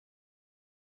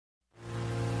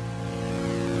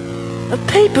a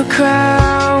paper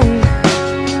crown,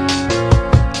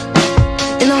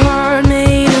 in a heart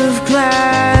made of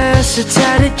glass, a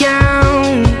tattered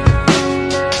gown,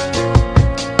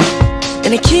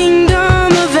 in a kingdom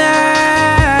of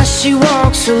ash. She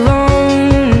walks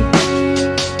alone.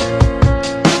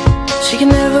 She can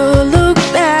never look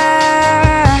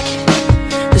back.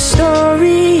 The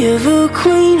story of a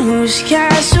queen whose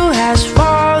castle has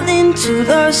fallen to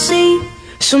the sea.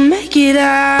 She'll make it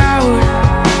out,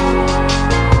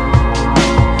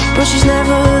 but she's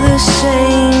never the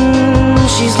same.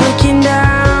 She's looking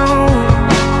down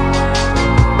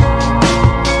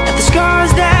at the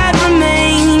scars that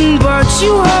remain, but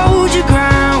you hold your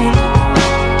ground.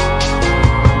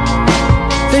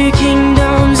 Though your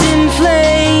kingdom's in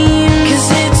flame, 'cause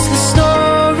it's the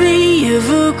story of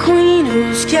a queen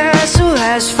whose castle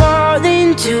has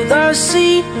fallen to the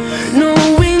sea,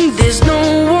 knowing there's no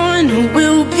one who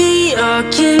will be a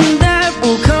king that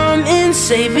will come and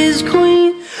save his queen.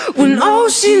 When all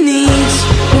she needs,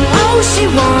 when all she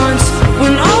wants,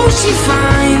 when all she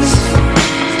finds,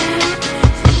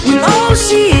 when all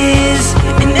she is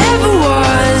and ever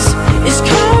was is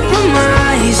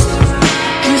compromised.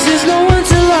 'Cause there's no one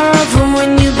to love her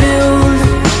when you build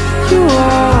your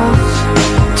walls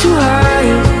too high.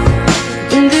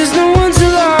 And there's no one to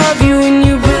love you when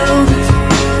you build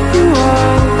your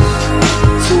walls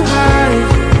too high.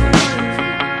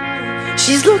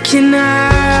 She's looking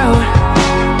out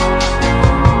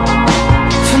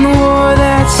from the war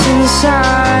that's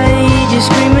inside. You're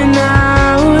screaming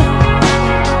out,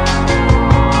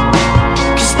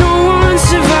 'cause no one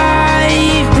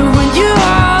survived. But when you're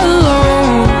all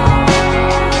alone,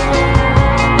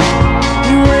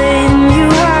 you wait and you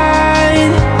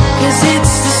hide. 'Cause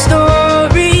it's the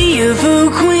story of a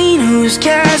queen whose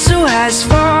castle has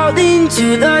fallen to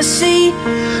the sea,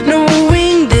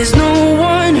 knowing there's no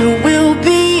one who will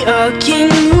be a king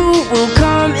who will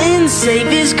come and save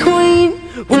his queen.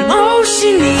 When all she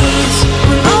needs,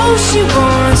 when all she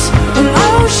wants, when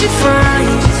all she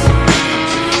finds,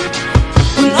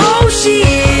 when all she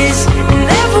is and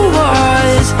ever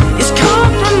was is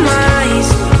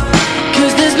compromised.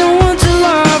 'Cause there's no one to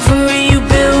love her when you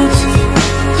build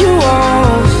your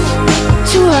walls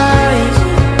too high.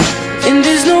 And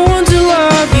there's no one to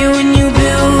love you when you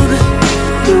build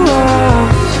your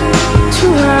walls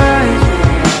too high.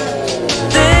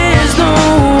 There's no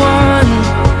one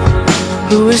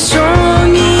who is strong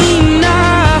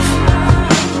enough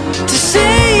to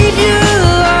save your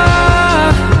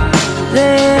love.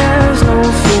 There's no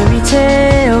fairy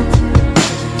tale,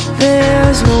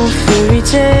 there's no fairy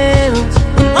tale.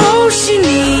 When all she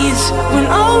needs, when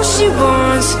all she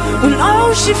wants, when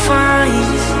all she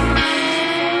finds,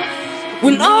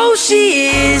 when all she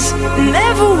is and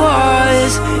ever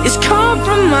was is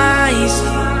compromised.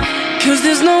 'Cause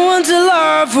there's no one to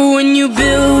love her when you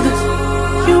build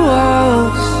your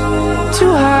walls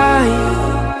too high.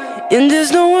 And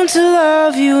there's no one to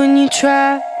love you when you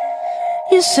trap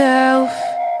yourself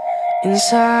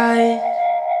inside.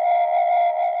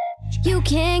 You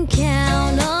can't